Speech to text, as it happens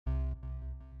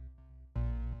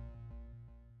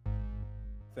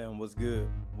Fam, what's good?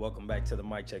 Welcome back to the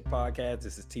Mic Check Podcast.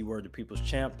 This is T Word, the People's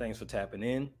Champ. Thanks for tapping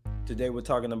in. Today we're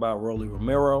talking about Rolly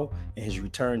Romero and his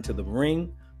return to the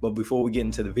ring. But before we get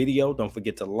into the video, don't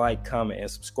forget to like, comment, and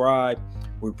subscribe.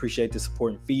 We appreciate the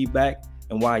support and feedback.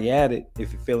 And while you're at it,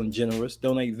 if you're feeling generous,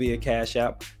 donate via Cash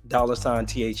App,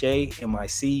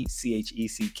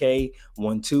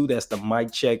 $THAMICCHECK12. That's the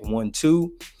Mic Check 12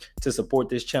 to support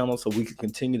this channel so we can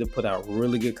continue to put out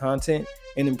really good content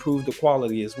and improve the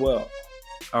quality as well.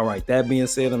 All right, that being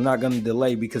said, I'm not going to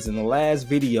delay because in the last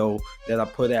video that I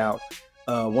put out,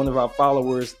 one of our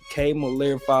followers, K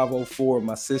Malaire 504,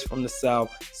 my sis from the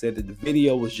South, said that the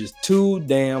video was just too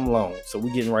damn long. So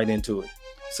we're getting right into it.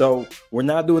 So we're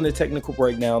not doing the technical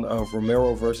breakdown of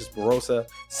Romero versus Barbosa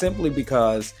simply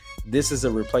because this is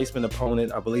a replacement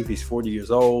opponent. I believe he's 40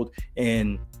 years old,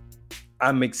 and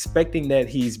I'm expecting that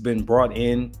he's been brought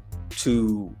in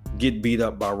to get beat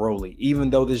up by Rolly. Even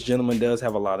though this gentleman does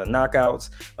have a lot of knockouts,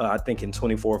 I think in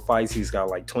 24 fights he's got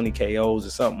like 20 KOs or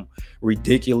something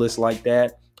ridiculous like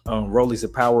that. Rolly's a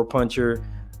power puncher.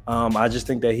 I just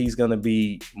think that he's going to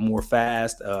be more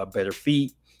fast, better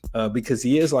feet, because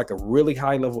he is like a really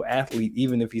high level athlete,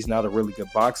 even if he's not a really good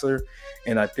boxer.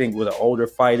 And I think with an older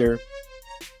fighter,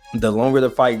 the longer the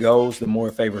fight goes, the more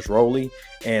it favors Rolly.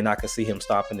 And I can see him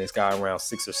stopping this guy around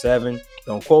 6 or 7.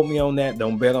 Don't quote me on that.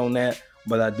 Don't bet on that.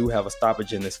 But I do have a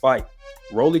stoppage in this fight.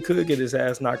 Rolly could get his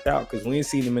ass knocked out because we ain't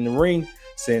seen him in the ring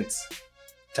since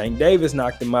Tank Davis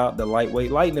knocked him out, the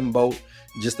lightweight lightning bolt,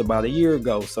 just about a year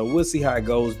ago. So we'll see how it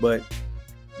goes. But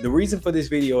the reason for this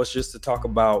video is just to talk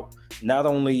about not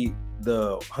only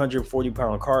the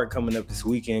 140-pound card coming up this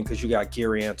weekend, because you got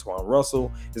Gary Antoine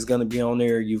Russell is going to be on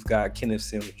there. You've got Kenneth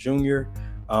Sims Jr.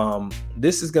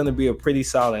 This is going to be a pretty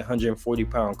solid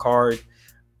 140-pound card,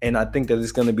 and I think that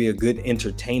it's going to be a good,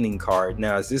 entertaining card.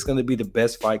 Now, is this going to be the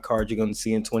best fight card you're going to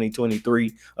see in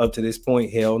 2023 up to this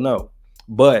point? Hell no.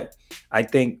 But I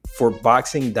think for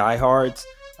boxing diehards,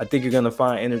 I think you're going to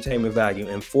find entertainment value.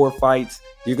 In 4 fights,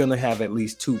 you're going to have at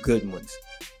least 2 good ones.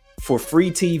 For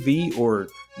free TV or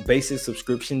basic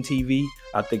subscription TV,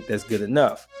 I think that's good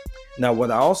enough. Now,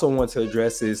 what I also want to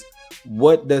address is,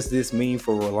 what does this mean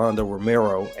for Rolando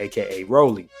Romero, aka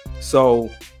Rolly?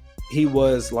 So he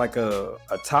was like a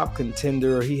top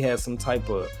contender. He had some type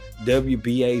of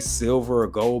WBA silver or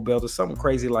gold belt or something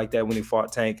crazy like that when he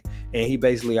fought Tank, and he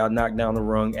basically got knocked down the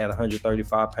rung at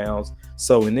 135 pounds.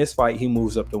 So in this fight, he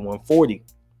moves up to 140.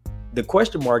 The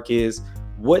question mark is,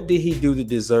 what did he do to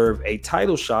deserve a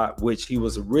title shot, which he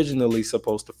was originally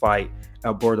supposed to fight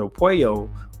Alberto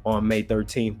Puello on May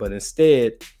 13th, but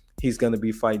instead he's going to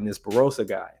be fighting this Barbosa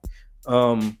guy.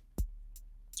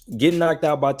 Getting knocked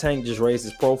out by Tank just raised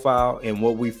his profile, and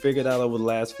what we figured out over the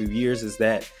last few years is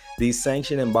that these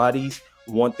sanctioning bodies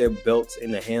want their belts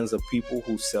in the hands of people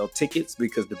who sell tickets,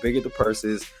 because the bigger the purse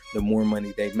is, the more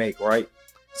money they make, right?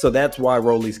 So that's why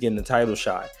Rolly's getting the title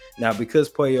shot. Now, because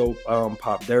Puello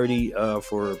popped dirty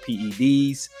for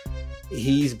PEDs,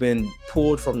 he's been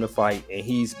pulled from the fight, and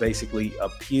he's basically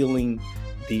appealing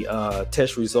the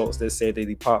test results that said that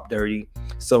he popped dirty.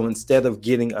 So instead of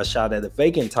getting a shot at a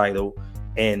vacant title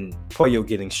and Puello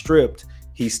getting stripped,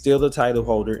 he's still the title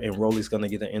holder, and Rolly's going to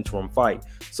get an interim fight.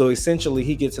 So essentially,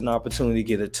 he gets an opportunity to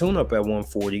get a tune-up at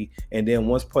 140, and then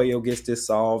once Puello gets this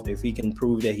solved, if he can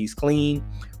prove that he's clean,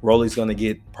 Rolly's going to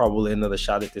get probably another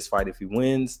shot at this fight if he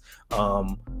wins.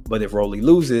 But if Rolly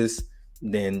loses,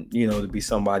 then, you know, it'll be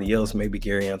somebody else, maybe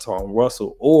Gary Antoine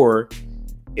Russell. Or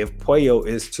if Puello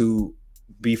is to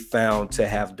be found to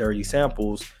have dirty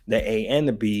samples, the A and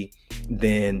the B,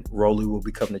 then Rolly will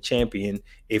become the champion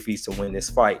if he's to win this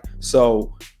fight.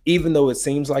 So even though it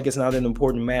seems like it's not an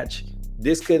important match,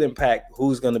 this could impact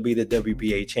who's going to be the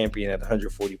WBA champion at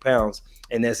 140 pounds.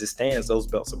 And as it stands, those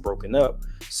belts are broken up.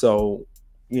 So,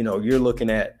 you know, you're looking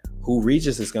at who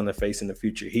Regis is going to face in the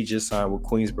future. He just signed with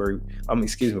with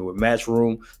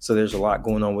Matchroom. So there's a lot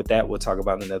going on with that. We'll talk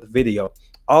about in another video.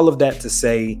 All of that to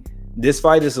say, this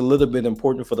fight is a little bit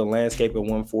important for the landscape at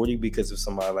 140, because if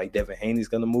somebody like Devin Haney's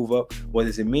going to move up, what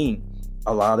does it mean?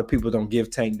 A lot of people don't give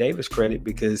Tank Davis credit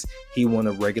because he won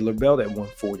a regular belt at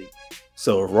 140.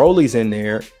 So if Rolly's in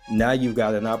there, now you've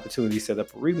got an opportunity to set up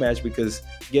a rematch, because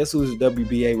guess who's the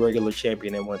WBA regular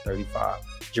champion at 135?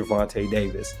 Gervonta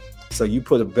Davis. So you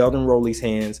put a belt in Rolly's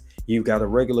hands, you've got a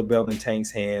regular belt in Tank's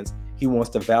hands. He wants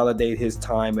to validate his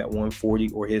time at 140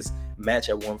 or his match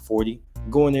at 140.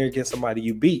 Go in there against somebody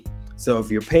you beat. So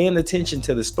if you're paying attention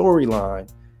to the storyline,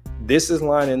 this is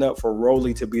lining up for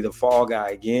Rolly to be the fall guy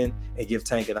again and give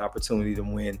Tank an opportunity to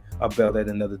win a belt at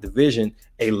another division,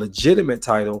 a legitimate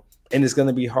title, And it's going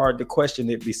to be hard to question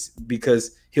it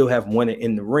because he'll have won it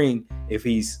in the ring if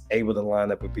he's able to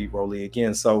line up and beat Rolly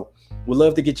again. So we'd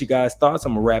love to get you guys' thoughts.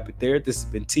 I'm going to wrap it there. This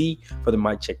has been T for the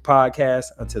Mic Check Podcast.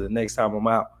 Until the next time, I'm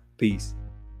out. Peace.